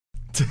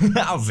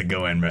How's it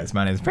going, bros?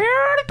 My name is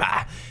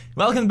PewDiePie.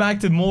 Welcome back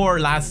to more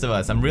Last of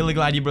Us. I'm really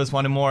glad you bros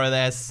wanted more of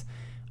this.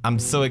 I'm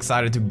so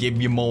excited to give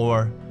you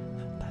more.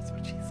 That's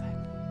what she said.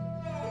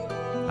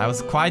 That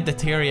was quite the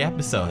teary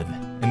episode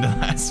in the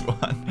last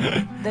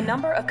one. The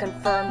number of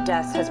confirmed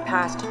deaths has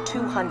passed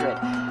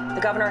 200. The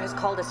governor has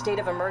called a state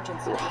of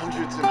emergency.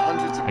 Hundreds and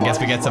hundreds of I guess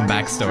we get some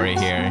backstory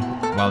here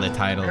while the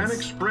titles.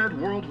 Panic spread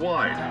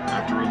worldwide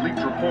after a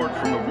leaked report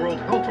from the World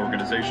Health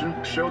Organization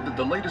showed that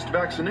the latest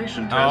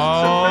vaccination tests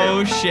have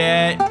failed.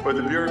 Shit. With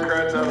the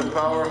bureaucrats out of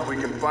power, we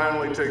can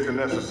finally take the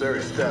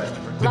necessary steps.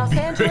 Los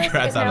Angeles is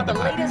Bureaucrats out now of the the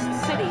power.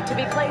 latest city to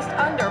be placed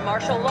under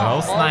martial law.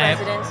 Oh, snap.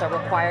 All residents are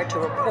required to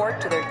report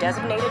to their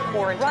designated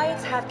quarantine.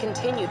 Riots have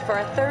continued for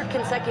a third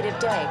consecutive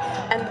day,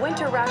 and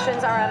winter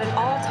rations are at an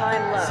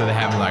all-time low. So they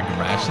have like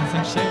rations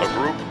and shit? A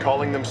group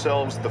calling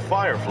themselves the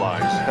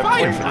Fireflies have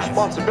Fireflies? claimed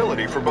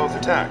responsibility for both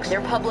attacks.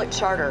 Their public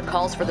charter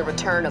calls for the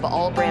return of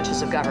all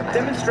branches of government.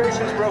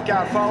 Demonstrations broke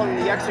out following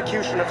the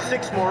execution of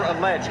 6 more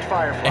alleged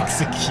Fireflies.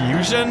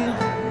 Execution?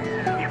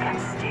 You can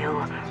still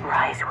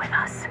rise with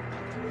us.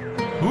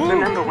 Ooh.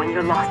 Remember, when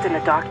you're lost in the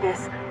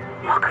darkness,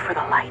 look for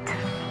the light.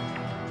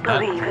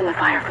 Believe in the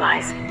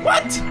Fireflies.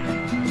 What?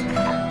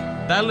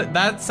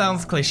 That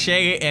sounds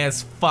cliche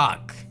as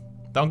fuck.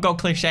 Don't go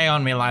cliche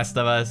on me, Last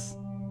of Us.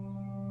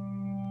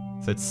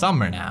 So it's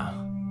summer now.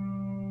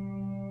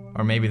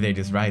 Or maybe they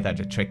just write that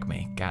to trick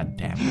me. God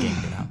damn,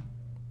 gamed it up.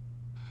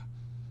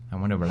 I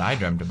wonder what I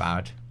dreamt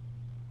about.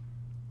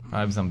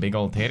 Probably some big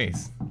old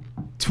titties.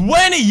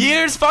 20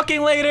 years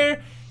fucking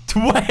later?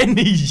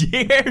 20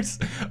 years?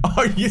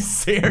 Are you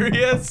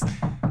serious?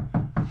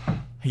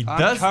 He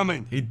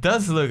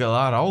does look a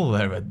lot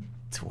older, but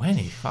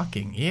 20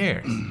 fucking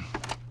years.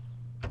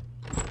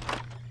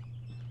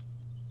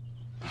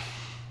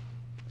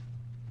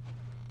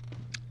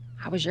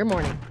 How was your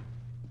morning?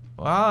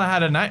 Well, I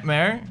had a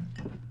nightmare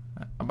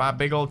about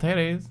big old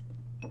titties.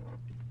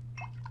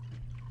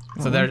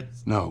 So they're...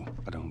 No,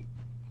 I don't.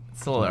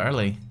 It's a little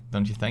early,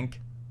 don't you think?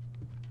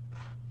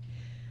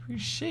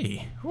 Who's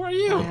she? Who are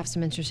you? I have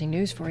some interesting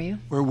news for you.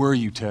 Where were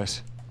you,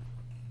 Tess?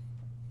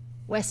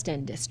 West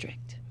End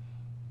District.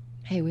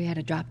 Hey, we had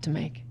a drop to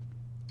make.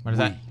 What is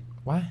that?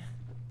 What?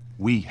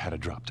 We had a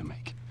drop to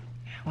make.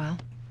 Well,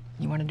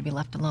 you wanted to be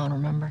left alone,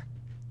 remember?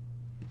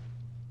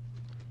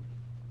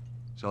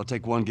 So I'll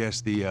take one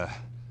guess. The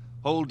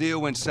whole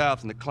deal went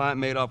south and the client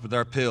made off with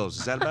our pills.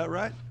 Is that about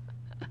right?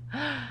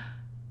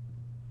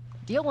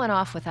 Deal went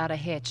off without a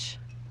hitch.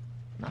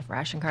 Enough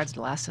ration cards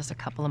to last us a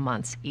couple of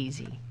months,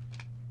 easy.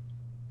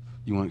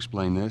 You want to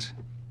explain this?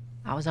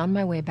 I was on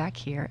my way back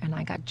here and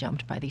I got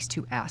jumped by these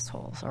 2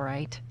 assholes, all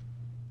right?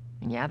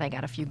 And yeah, they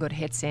got a few good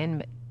hits in,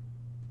 but...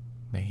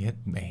 They hit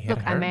Look,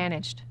 her? I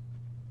managed.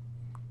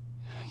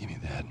 Give me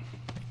that.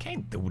 I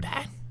can't do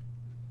that.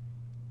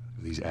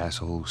 Are these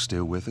assholes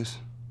still with us?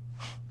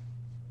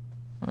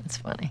 That's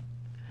funny.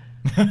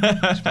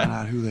 Just found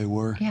out who they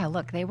were. Yeah,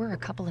 look, they were a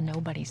couple of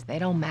nobodies. They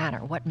don't matter.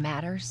 What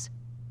matters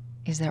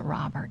is that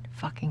Robert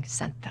fucking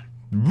sent them.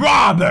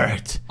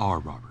 Robert! Our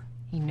Robert.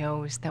 He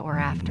knows that we're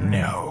after him.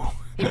 No.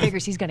 He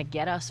figures he's gonna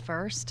get us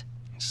first.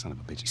 Son of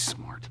a bitch, he's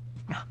smart.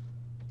 No.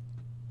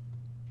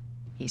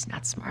 He's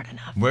not smart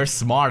enough. We're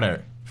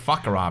smarter.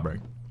 Fuck Robert.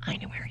 I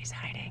know where he's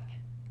hiding.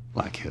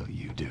 Like hell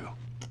you do.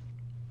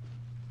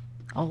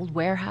 Old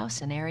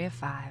warehouse in Area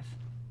 5.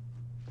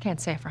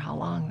 Can't say for how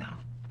long, though.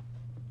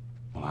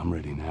 Well, I'm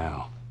ready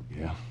now.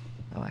 Yeah?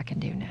 Oh, I can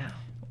do now.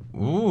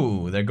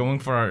 Ooh, they're going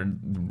for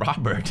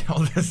Robert. All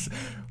this.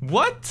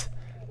 What?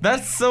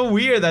 That's so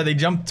weird that they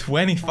jumped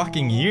 20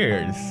 fucking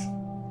years.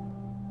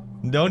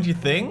 Don't you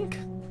think?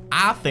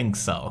 I think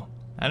so.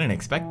 I didn't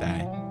expect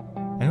that.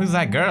 And who's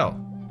that girl?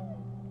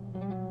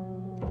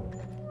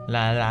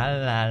 La la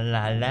la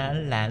la la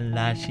la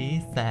la,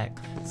 she's that.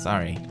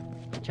 Sorry.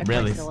 Check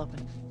Really? still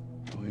open.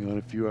 Only got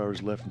a few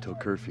hours left until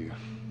curfew.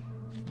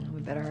 Well,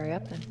 we better hurry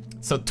up then.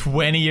 So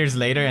 20 years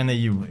later and then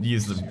you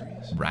use the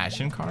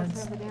ration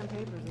cards? The damn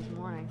papers this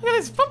morning. Look at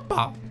this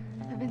football.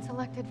 I've been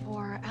selected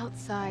for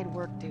outside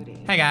work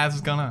duty. Hey guys,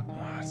 what's going on?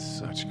 Ah, that's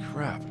such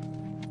crap.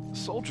 The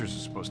soldiers are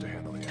supposed to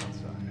handle the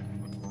outside.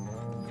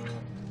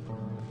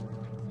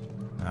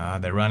 Ah,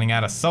 they're running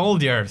out of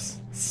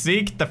soldiers.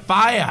 Seek the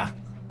fire.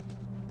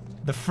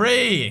 The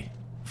free.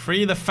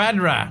 Free the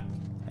Fedra.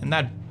 And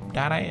that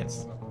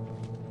is.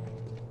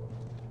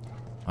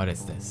 What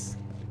is this?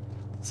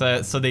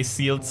 So they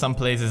sealed some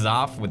places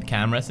off with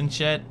cameras and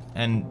shit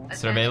and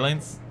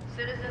surveillance.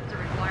 Citizens are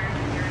required to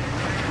carry a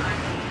certain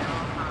ID at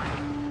all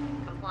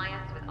times.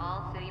 Compliance with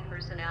all city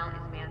personnel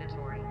is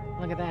mandatory.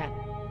 Look at that.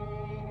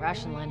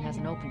 Ration line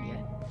hasn't opened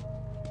yet.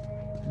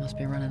 It must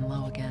be running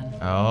low again.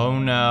 Oh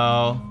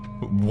no.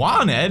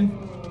 Wanted?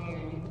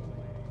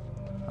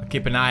 I'll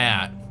keep an eye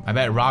out. I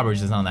bet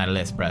Robert's is on that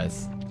list,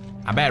 bros.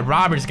 I bet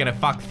Robert's gonna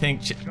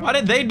think shit. Why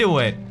did they do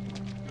it?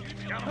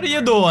 What are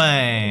you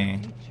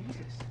doing?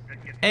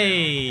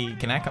 Hey,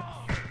 can I come?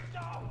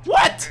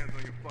 What?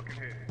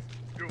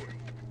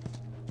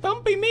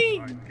 Don't be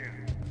me.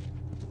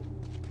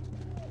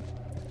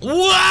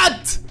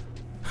 What?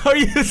 Are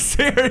you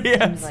serious?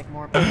 Seems like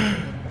more people are getting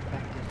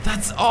affected.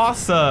 That's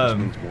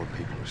awesome. Means more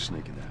people are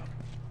sneaking out.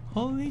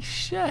 Holy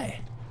shit.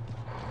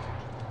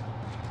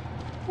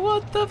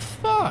 What the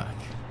fuck?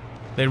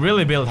 They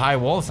really built high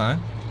walls, huh?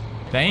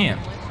 Damn.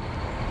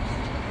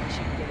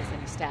 Shouldn't get us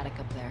any static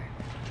up there.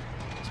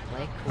 Just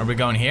play cool. Are we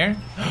going here?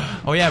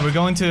 Oh yeah, we're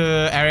going to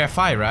Area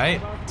 5,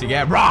 right? To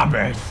get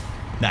Robert.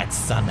 That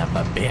son of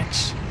a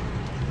bitch.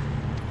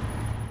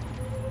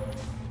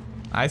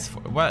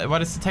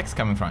 What is the text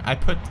coming from? I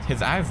put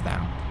his eyes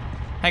down.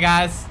 Hey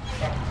guys.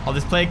 I'll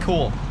just play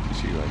cool. You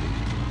see, lady.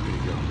 Here you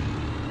go.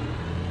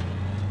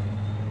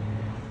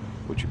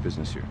 What's your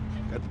business here?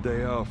 Got the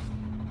day off.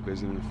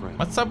 Visiting a friend.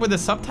 What's up with the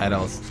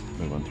subtitles?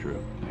 I'll run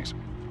through. Thanks.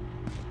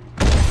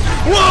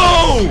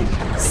 Whoa!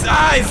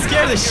 I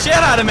scared the shit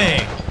out of me!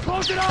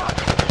 Close it up!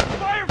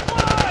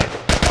 Fireflies!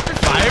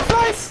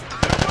 Fireflies?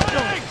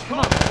 Come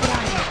on, get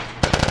out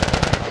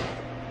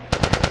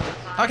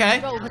of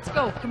here. Okay. Let's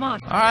go, come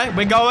on. Alright,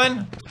 we're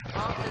going.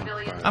 All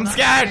civilians I'm must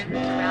scared. avoid the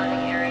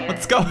surrounding areas.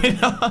 What's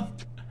going on?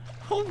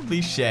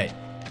 Holy shit.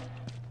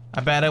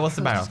 I bet it was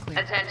the barrel.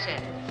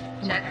 Attention.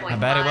 Checkpoint I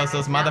bet it was 5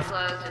 those is now mother-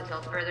 closed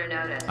until further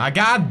notice.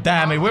 God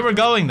damn it, we were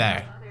going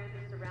there. Clear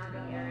the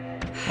surrounding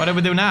areas. What do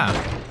we do now?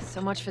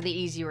 So much for the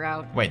easy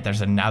route. Wait,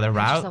 there's another Put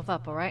route? yourself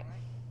up, all right?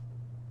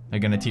 They're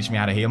gonna teach me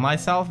how to heal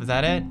myself? Is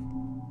that it?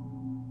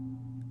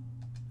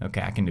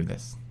 Okay, I can do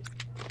this.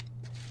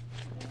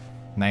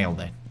 Nailed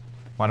it.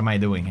 What am I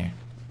doing here?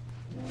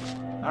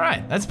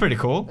 Alright, that's pretty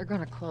cool. They're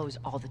gonna close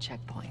all the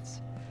checkpoints.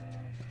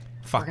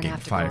 We're Fucking gonna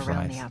have to go around the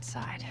fireflies.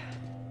 outside.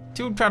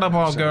 Two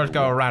terrible girls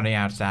go around the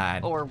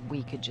outside. Or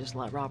we could just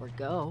let Robert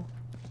go.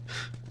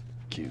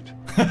 Cute.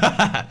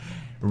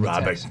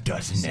 Robert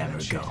does never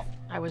go.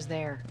 I was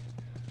there.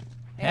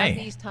 Hey.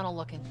 He's tunnel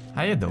looking.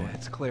 How you doing?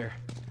 It's clear.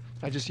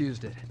 I just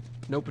used it.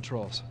 No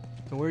patrols.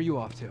 And where are you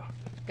off to?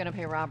 Gonna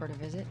pay Robert a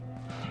visit.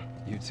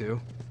 You too?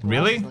 Who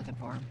Really? else is looking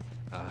for him?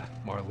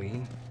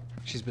 Marlene.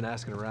 She's been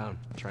asking around,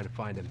 trying to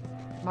find him.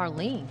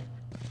 Marlene.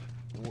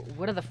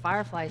 What do the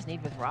Fireflies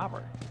need with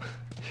Robert?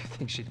 You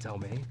think she'd tell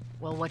me?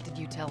 Well, what did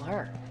you tell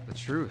her? The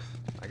truth.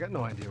 I got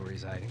no idea where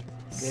he's hiding.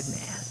 Good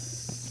man.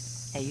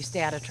 Hey, you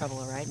stay out of trouble,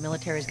 all right?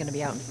 Military's gonna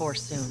be out in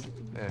force soon.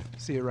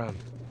 See you around.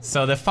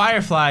 So the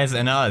Fireflies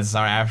and us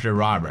are after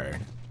Robert.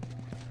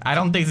 I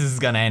don't think this is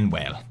gonna end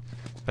well.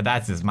 But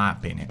that's just my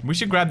opinion. We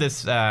should grab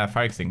this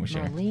fire extinguisher.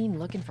 Marlene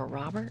looking for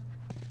Robert?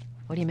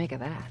 What do you make of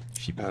that?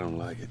 I don't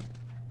like it.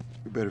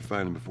 We better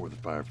find him before the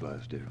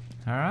Fireflies do.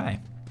 Alright.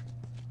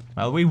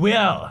 Well, we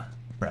will,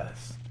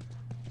 brothers.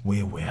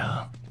 We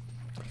will.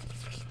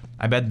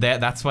 I bet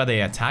that's why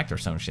they attacked or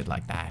some shit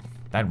like that.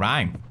 That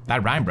rhyme.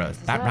 That rhyme, bros.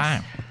 That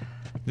rhyme.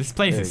 This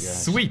place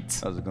is sweet.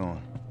 How's it going?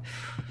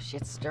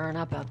 Shit's stirring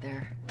up out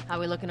there. How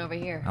we looking over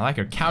here? I like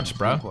your couch,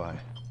 bro. Quiet.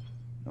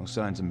 No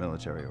signs of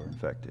military or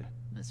infected.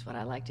 That's what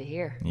I like to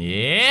hear.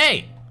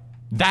 Yay!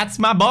 That's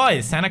my boy.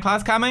 Is Santa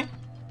Claus coming?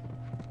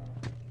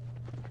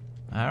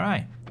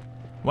 Alright.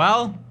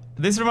 Well,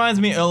 this reminds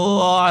me a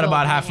lot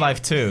about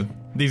Half-Life 2.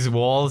 These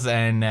walls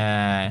and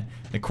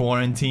the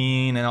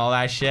quarantine and all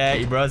that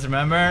shit. You bros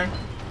remember?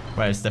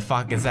 Where's the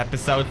fuck is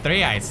episode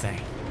 3, I say?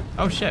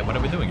 Oh shit, what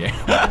are we doing here?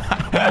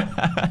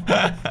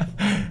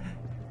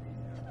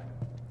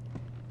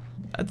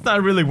 That's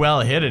not really well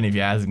hidden if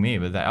you ask me,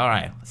 but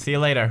alright. See you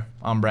later,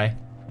 hombre.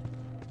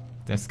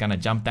 Just gonna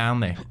jump down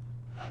there.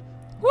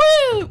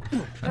 Woo!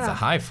 That's a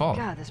high fall.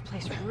 God, this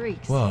place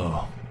reeks.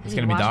 Whoa. It's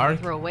gonna be dark.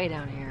 Throw away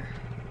down here.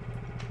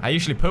 I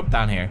usually poop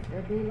down here.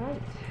 There'll be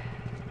light.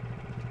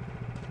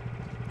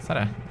 Is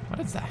that what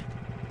is that?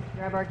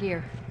 Grab our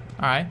gear.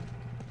 Alright.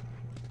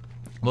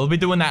 We'll be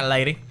doing that,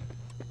 lady.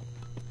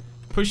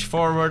 Push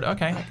forward.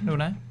 Okay, I can do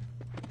that.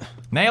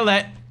 Nailed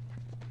it.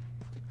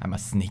 I'm a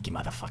sneaky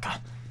motherfucker.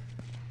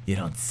 You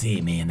don't see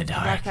me in the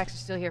dark. Backpacks are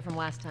still here from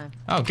last time.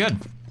 Oh, good.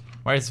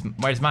 Where's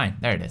mine?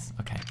 There it is.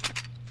 Okay.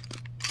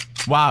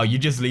 Wow, you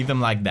just leave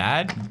them like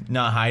that?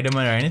 Not hide them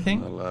or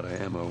anything? A lot of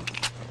ammo.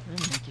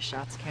 Make your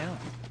shots count.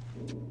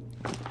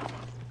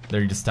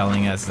 They're just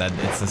telling us that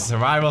it's a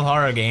survival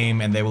horror game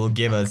and they will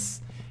give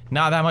us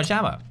not that much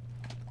ammo.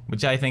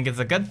 Which I think is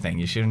a good thing.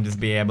 You shouldn't just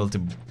be able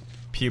to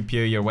pew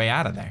pew your way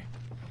out of there.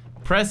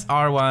 Press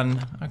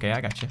R1. Okay,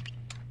 I got you.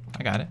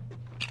 I got it.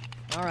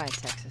 Alright,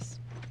 Texas.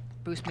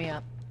 Boost me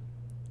up.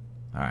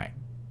 Alright.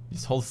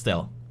 Just hold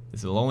still.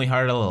 This will only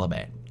hurt a little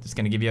bit. Just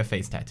gonna give you a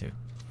face tattoo.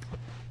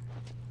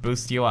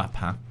 Boost you up,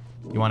 huh?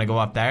 You wanna go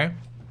up there?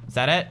 Is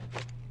that it?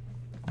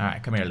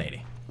 Alright, come here,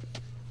 lady.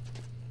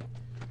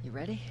 You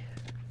ready?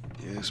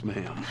 Yes,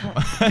 ma'am.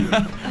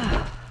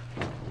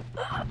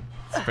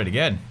 It's pretty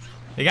good.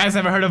 You guys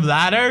ever heard of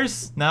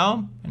ladders?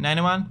 No?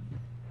 Anyone?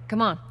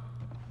 Come on.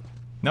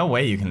 No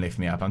way you can lift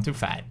me up. I'm too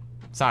fat.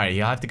 Sorry,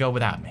 you'll have to go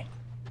without me.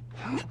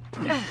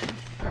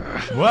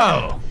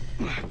 Whoa!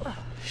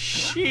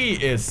 She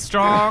is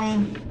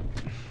strong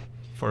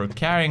for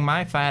carrying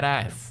my fat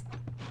ass.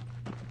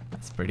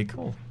 That's pretty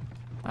cool.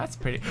 That's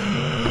pretty.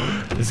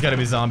 There's gotta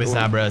be zombies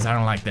now, bros. I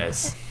don't like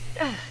this.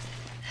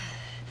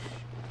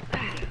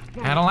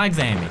 I don't like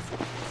zombies.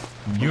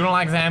 You don't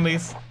like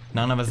zombies?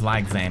 None of us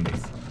like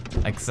zombies.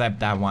 Except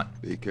that one.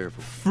 Be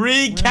careful.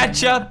 Free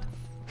ketchup!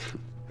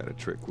 Got a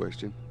trick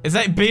question? Is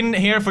that been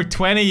here for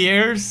 20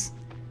 years?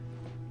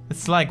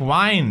 It's like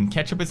wine.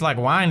 Ketchup is like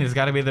wine. It's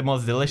gotta be the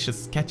most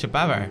delicious ketchup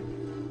ever.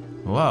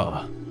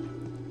 Whoa.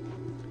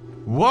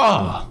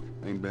 Whoa!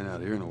 Ain't been out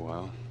here in a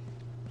while.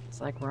 It's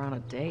like we're on a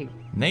date.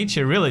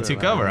 Nature really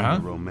took over, huh?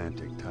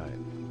 Romantic type.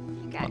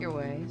 You got your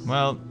ways.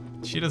 Well,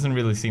 she doesn't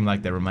really seem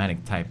like the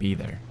romantic type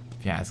either,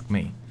 if you ask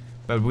me.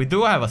 But we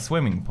do have a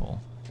swimming pool.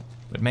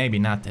 But maybe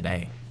not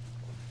today.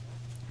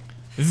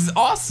 This is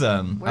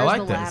awesome! Where's I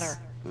like the this. ladder?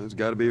 Well, it's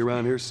gotta be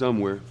around here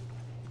somewhere.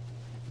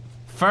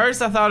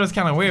 First, I thought it was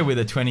kind of weird with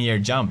a 20-year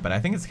jump, but I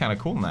think it's kind of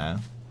cool now.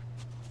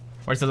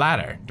 Where's the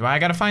ladder? Do I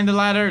gotta find the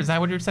ladder? Is that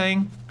what you're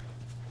saying?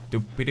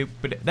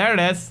 Doop-a-doop-a-doop. There it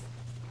is.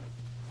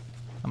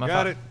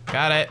 Got it.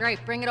 Got it.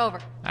 Great, bring it over.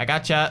 I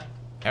gotcha.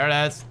 There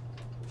it is.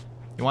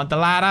 You want the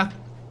ladder?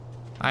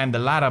 I am the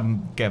ladder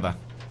giver.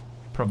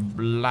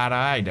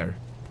 Provider.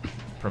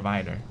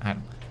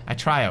 I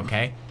try,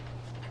 okay?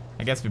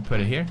 I guess we put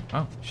it here.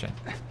 Oh, shit.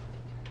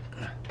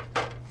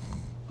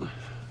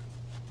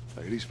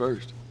 Ladies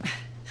first.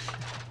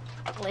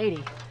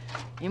 Lady,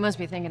 you must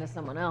be thinking of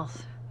someone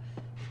else.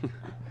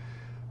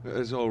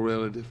 That's all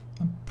relative.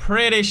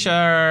 Pretty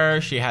sure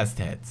she has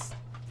tits.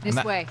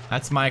 This way.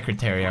 That's my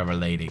criteria of a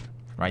lady.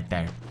 Right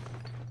there.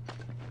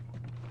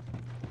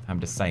 I'm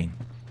just saying.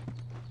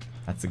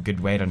 That's a good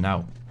way to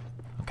know.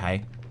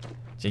 Okay?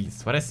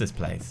 Jeez, what is this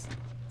place?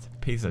 It's a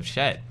piece of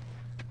shit.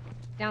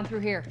 Down through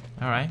here.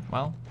 Alright,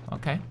 well,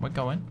 okay, we're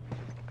going.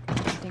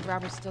 Think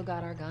Robert's still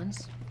got our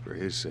guns? For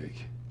his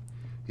sake,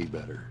 he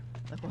better.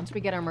 Look, once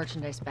we get our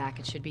merchandise back,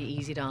 it should be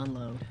easy to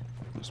unload.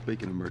 Well,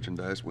 speaking of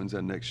merchandise, when's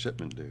that next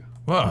shipment due?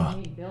 Whoa.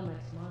 We need Bill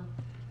next month.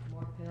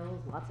 More pills,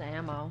 lots of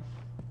ammo.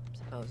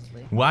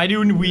 Supposedly. Why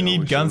do we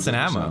need guns and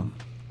ammo?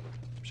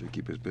 Should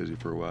keep us busy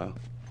for a while.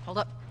 Hold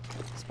up.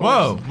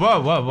 Whoa,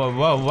 whoa, whoa, whoa,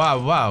 whoa, whoa,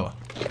 whoa.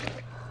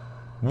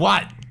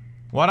 What?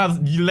 What else?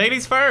 You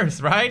ladies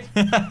first, right?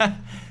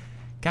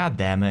 God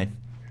damn it.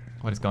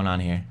 What is going on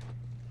here?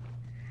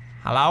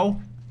 Hello?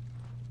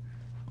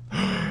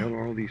 Where the hell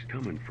are all these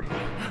coming from?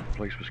 The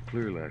place was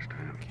clear last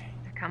time. Okay.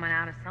 They're coming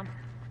out of something.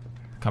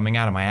 Coming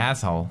out of my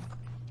asshole.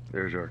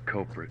 There's our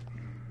culprit.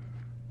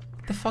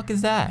 What the fuck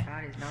is that?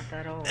 Body's not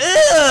that old.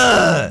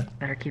 Ugh!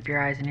 Better keep your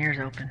eyes and ears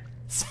open.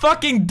 His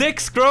fucking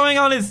dick's growing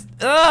on his.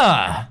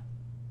 Ugh!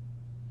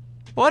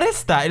 What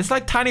is that? It's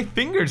like tiny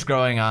fingers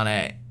growing on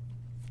it.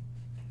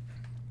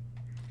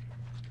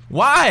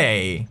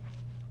 Why?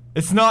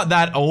 It's not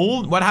that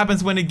old? What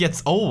happens when it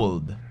gets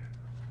old?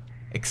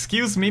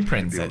 Excuse me,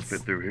 princess.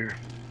 Fit through here.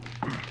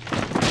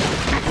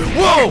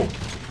 Whoa!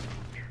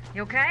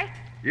 You okay?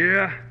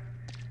 Yeah.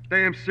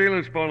 Damn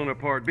ceiling's falling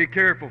apart. Be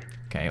careful.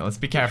 Okay, let's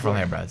be careful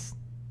here, bros.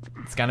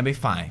 It's gonna be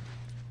fine.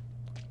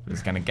 We're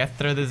just gonna get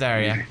through this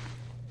area.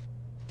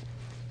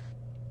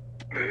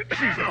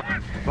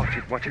 Watch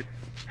it, watch it.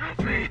 Help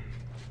me.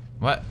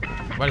 What?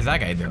 What is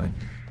that guy doing?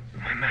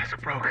 My mask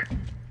broke.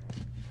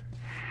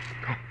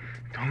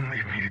 Don't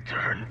leave me to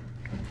turn.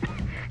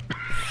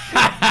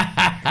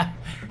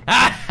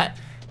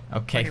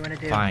 Okay, What do you wanna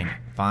do?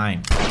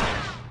 fine.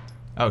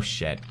 Oh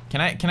shit.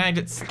 Can I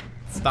just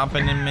stomp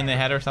him in the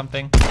head or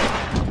something?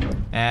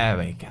 There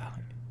we go.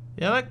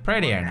 You look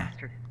prettier now.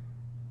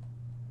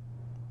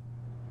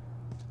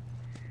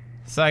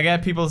 So I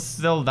guess people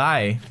still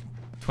die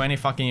 20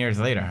 fucking years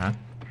later, huh?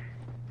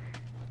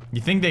 You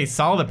think they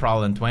solved the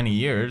problem in 20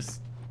 years?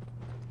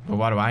 But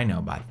what do I know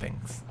about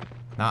things?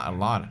 Not a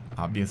lot,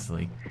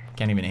 obviously.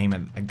 Can't even aim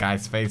at a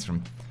guy's face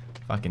from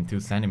fucking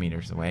 2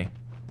 centimeters away.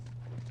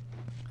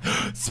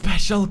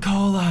 Special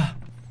cola!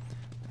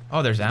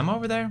 Oh, there's ammo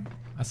over there?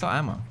 I saw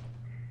ammo.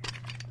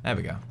 There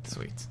we go.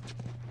 Sweet.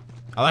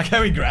 I like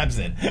how he grabs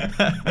it. Where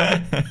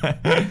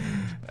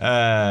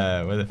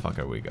the fuck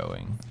are we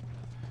going?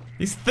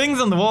 These things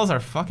on the walls are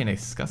fucking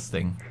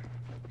disgusting.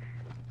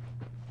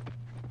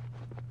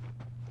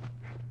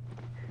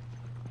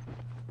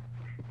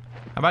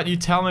 How about you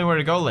tell me where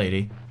to go,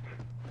 lady?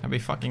 That'd be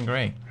fucking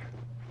great.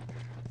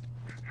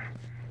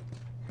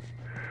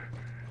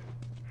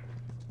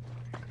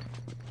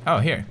 Oh,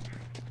 here.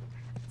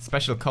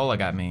 Special cola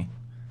got me.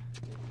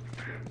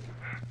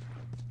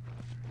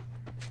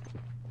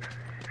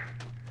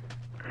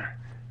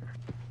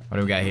 What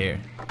do we got here?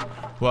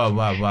 Whoa,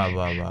 whoa, whoa,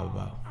 whoa, whoa,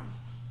 whoa.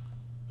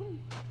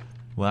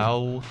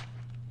 Well,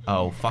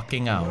 oh,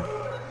 fucking oh.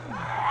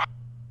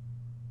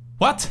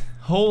 What?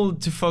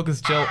 Hold to focus,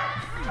 Jill.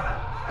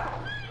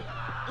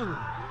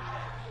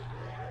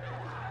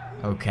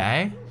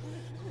 Okay.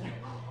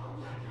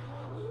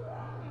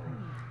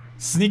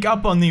 Sneak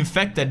up on the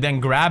infected, then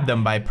grab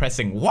them by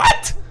pressing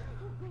what?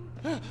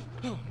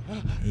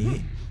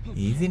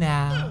 Easy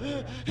now.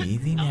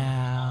 Easy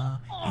now.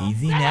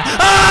 Easy now.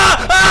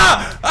 Ah!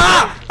 Ah!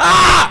 Ah!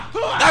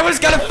 Ah! I was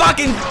gonna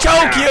fucking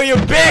choke you, you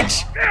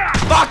bitch!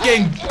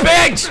 Fucking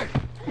bitch!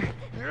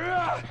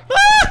 Ah!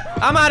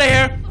 I'm out of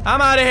here.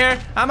 I'm out of here.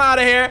 I'm out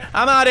of here.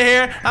 I'm out of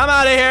here. I'm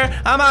out of here.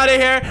 I'm out of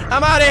here.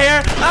 I'm out of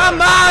here.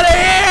 I'm out of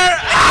here.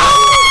 Ah!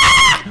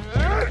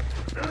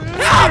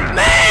 Help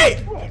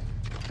me!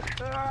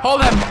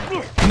 Hold him.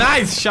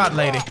 Nice shot,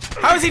 lady.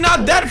 How is he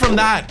not dead from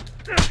that?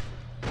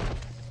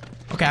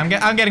 Okay,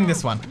 I'm getting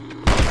this one.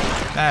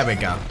 There we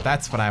go.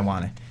 That's what I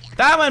wanted.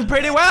 That went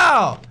pretty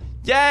well.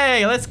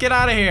 Yay! Let's get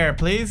out of here,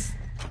 please.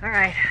 All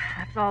right,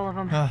 that's all of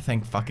them. Oh,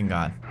 thank fucking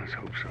God. Let's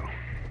hope so.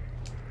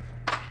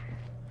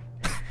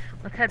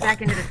 Let's head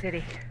back into the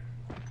city.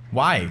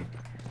 Why?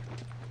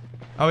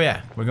 Oh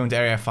yeah, we're going to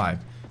Area 5.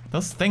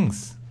 Those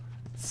things.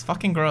 It's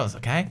fucking gross,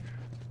 okay?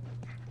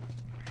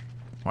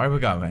 Where are we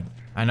going?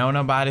 I know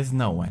nobody's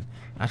knowing.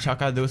 I shall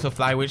do so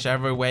fly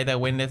whichever way the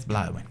wind is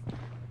blowing.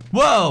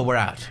 Whoa, we're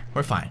out.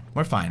 We're fine.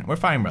 We're fine. We're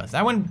fine, bros.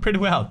 That went pretty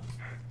well.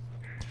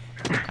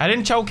 I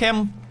didn't choke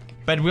him,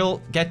 but we'll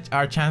get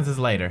our chances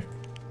later.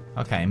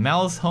 Okay,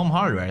 Mel's Home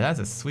Hardware. That's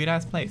a sweet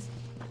ass place.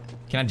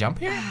 Can I jump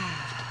here?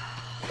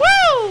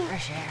 Woo!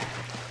 Fresh air.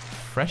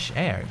 Fresh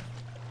air.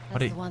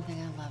 That's the one thing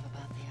I love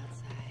about the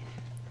outside.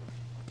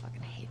 I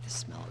fucking hate the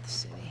smell of the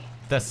city.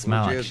 The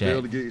smell like Bill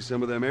shit. to get you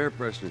some of them air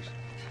fresheners.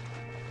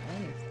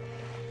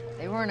 If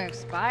they weren't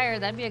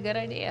expired, that'd be a good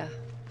idea.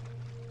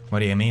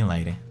 What do you mean,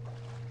 lady?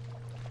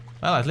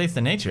 Well, at least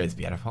the nature is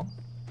beautiful.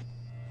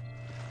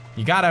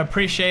 You gotta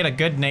appreciate a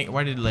good nature.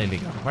 Where did the lady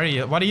go?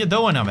 What are you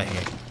doing over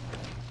here?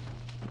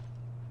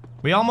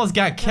 We almost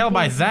got killed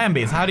by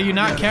zombies. How do you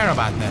not care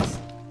about this?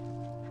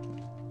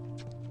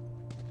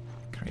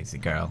 Crazy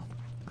girl.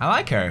 I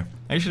like her.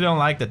 I usually don't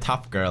like the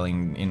tough girl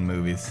in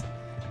movies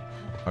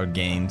or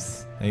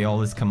games. They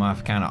always come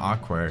off kind of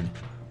awkward,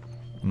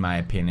 in my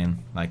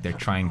opinion. Like they're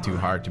trying too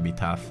hard to be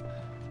tough.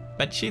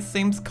 But she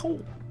seems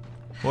cool.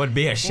 Would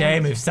be a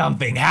shame if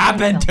something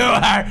happened to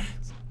her.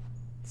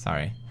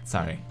 Sorry.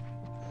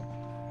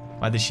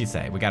 What did she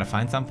say? We gotta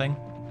find something?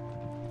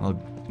 Well,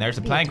 there's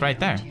a plank right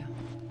there.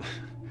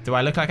 Do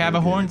I look like I have a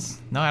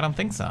horns? No, I don't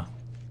think so.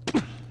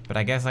 But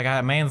I guess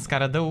a man's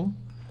gotta do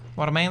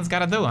what a man's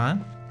gotta do, huh?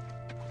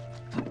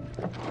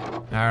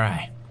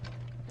 Alright.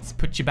 Let's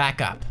put you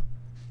back up.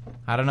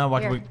 I don't know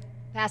what Here,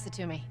 pass it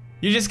to me.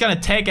 You're just gonna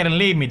take it and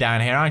leave me down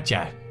here, aren't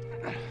you?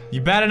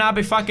 You better not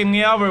be fucking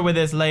me over with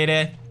this,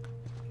 lady.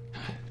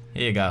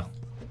 Here you go.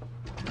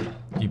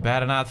 You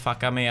better not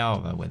fuck me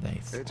over with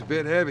this. It's a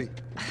bit heavy.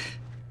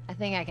 I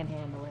think I can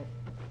handle it.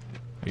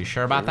 Are you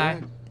sure about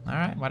that?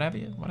 Alright, whatever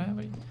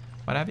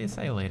you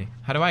say, lady.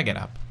 How do I get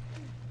up?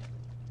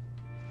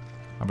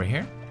 Over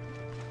here?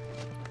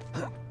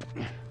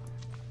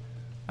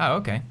 Oh,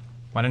 okay.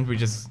 Why didn't we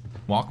just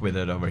walk with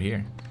it over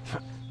here?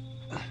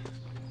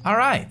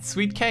 Alright,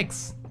 sweet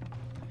cakes.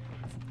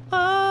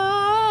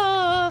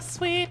 Oh,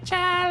 sweet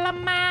child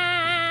of mine.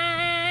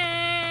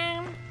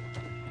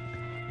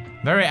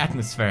 Very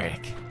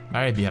atmospheric.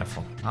 Very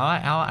beautiful.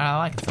 I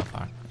like it so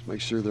far.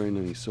 Make sure there ain't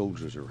any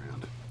soldiers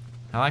around.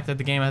 I like that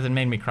the game hasn't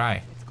made me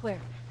cry. It's clear.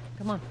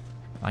 Come on.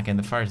 Like in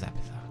the first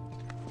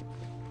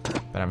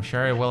episode. But I'm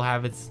sure it will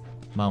have its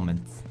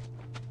moments.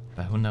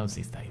 But who knows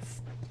these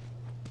days?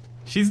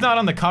 She's not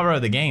on the cover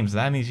of the game, so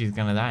that means she's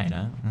gonna die,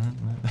 no?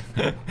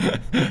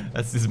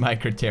 That's just my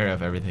criteria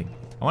of everything.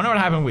 I wonder what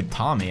happened with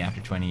Tommy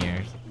after 20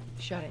 years.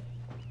 Shut it.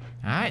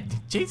 Alright,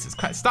 Jesus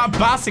Christ. Stop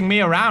bossing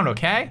me around,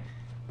 okay?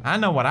 I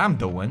know what I'm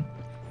doing.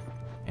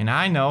 And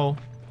I know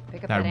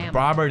that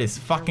Robert is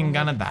fucking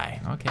gonna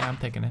die. Okay, I'm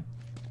taking it.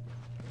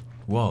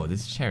 Whoa,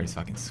 this chair is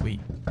fucking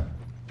sweet.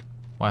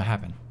 What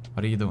happened?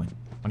 What are you doing?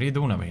 What are you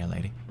doing over here,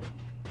 lady?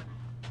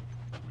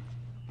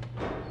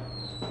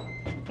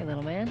 Hey,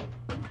 little man.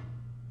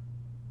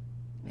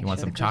 You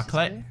want some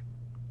chocolate?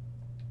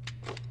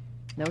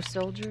 No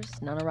soldiers,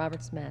 none of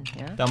Robert's men,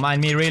 yeah? Don't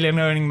mind me really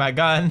loading my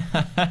gun.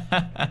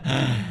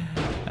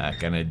 Not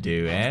gonna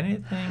do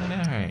anything to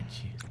hurt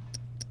you.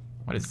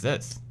 What is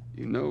this?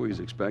 You know he's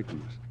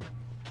expecting us.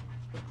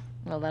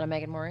 Well, that'll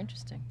make it more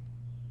interesting.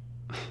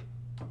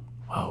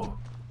 Whoa,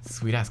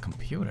 sweet ass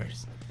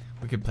computers.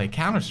 We could play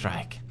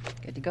Counter-Strike.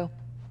 Good to go.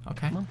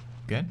 Okay,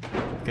 good.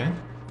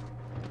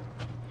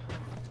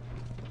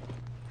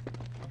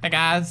 Hey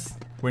guys,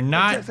 we're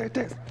not.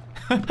 Tess.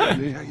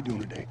 Hey, how you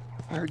doing today?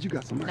 I heard you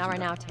got some. Not right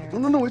now, Terry.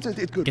 No, it's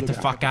good. Get the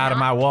fuck out of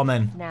my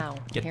woman. Now.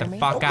 Get the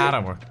fuck out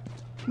of her.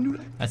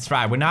 That's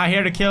right. We're not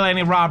here to kill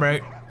any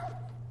Robert.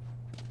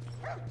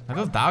 Are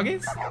those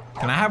doggies?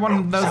 Can I have one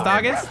of those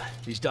doggies?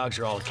 These dogs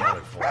are all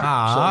accounted for.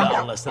 Aww. Sold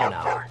out in less than an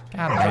hour.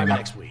 God damn it.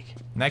 Next week.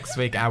 Next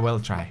week I will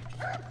try.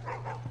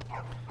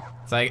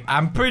 It's like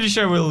I'm pretty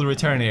sure we'll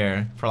return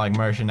here for like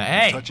merchandise.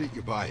 Hey. Touch it,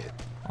 you buy it.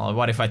 Oh,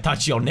 what if I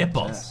touch your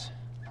nipples? Yes.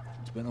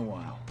 It's been a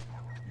while.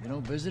 You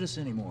don't visit us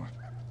anymore.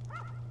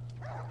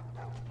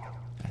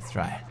 That's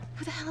right.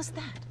 Who the hell is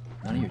that?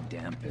 None of your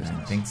damn business. I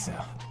didn't think so.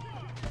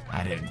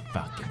 I didn't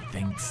fucking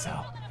think so.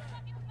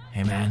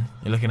 Hey man,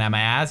 you looking at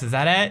my ass? Is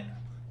that it?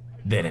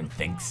 Didn't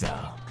think so.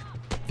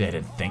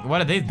 Didn't think. What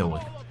are they doing?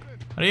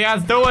 What are you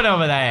guys doing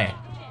over there?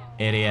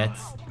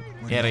 Idiots.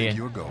 Where do you think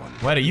you're going?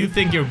 Where do you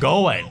think you're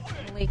going?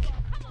 Malik,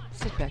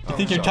 sit back. You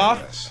think you're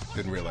tough? Yes.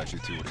 Didn't realize you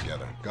two were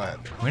together. Go ahead.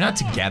 We're not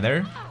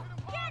together.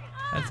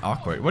 That's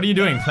awkward. What are you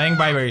doing? Playing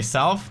by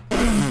yourself?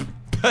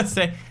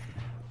 Pussy.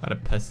 What a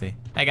pussy.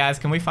 Hey guys,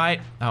 can we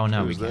fight? Oh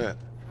no, we can't.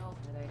 No,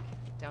 Malik,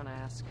 don't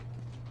ask.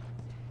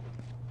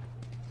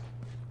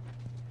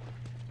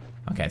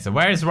 Okay, so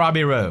where's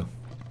Robbie Roo?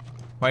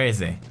 Where is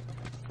he?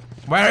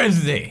 Where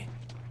is he?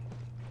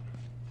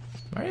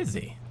 Where is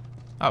he?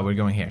 Oh, we're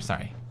going here.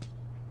 Sorry.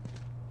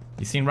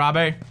 You seen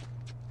Robert?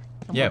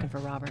 I'm looking for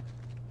Robert.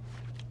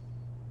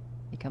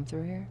 He come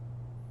through here?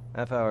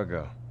 Half hour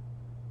ago.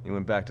 He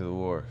went back to the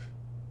wharf.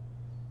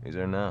 He's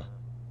there now.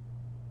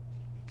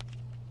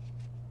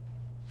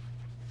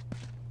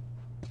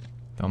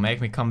 Don't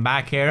make me come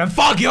back here and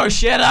fuck your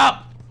shit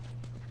up!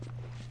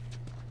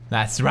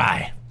 That's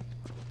right.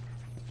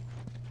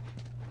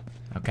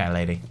 Okay,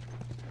 lady.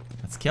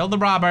 Let's kill the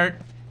Robert.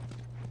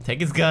 Take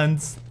his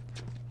guns.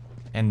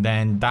 And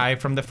then die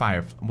from the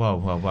fire. Whoa,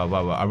 whoa, whoa,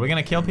 whoa, whoa. Are we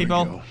gonna kill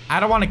people?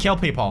 I don't want to kill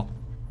people.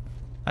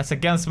 That's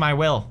against my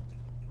will.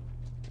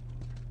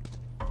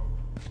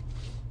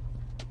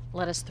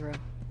 Let us through.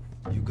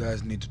 You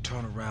guys need to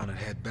turn around and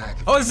head back.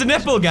 Oh, it's the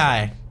nipple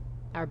guy.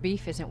 Our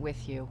beef isn't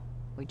with you.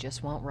 We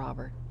just want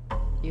Robert.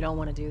 You don't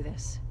want to do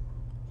this.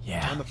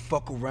 Yeah. Turn the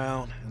fuck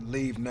around and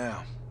leave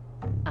now.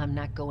 I'm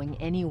not going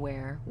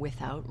anywhere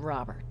without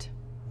Robert.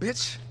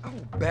 Bitch, I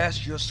will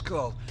bash your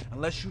skull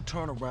unless you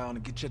turn around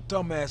and get your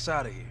dumb ass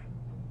out of here.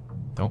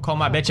 Don't call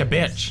my bitch a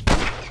bitch.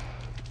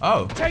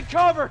 Oh. Take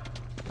cover!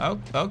 Oh,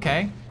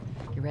 okay.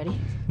 You ready?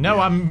 No,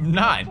 I'm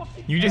not.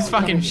 You just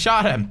fucking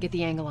shot him. Get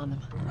the angle on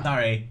them.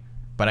 Sorry.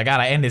 But I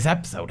gotta end this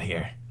episode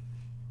here.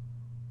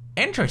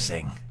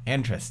 Interesting.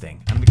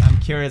 Interesting. I'm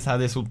curious how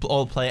this will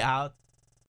all play out.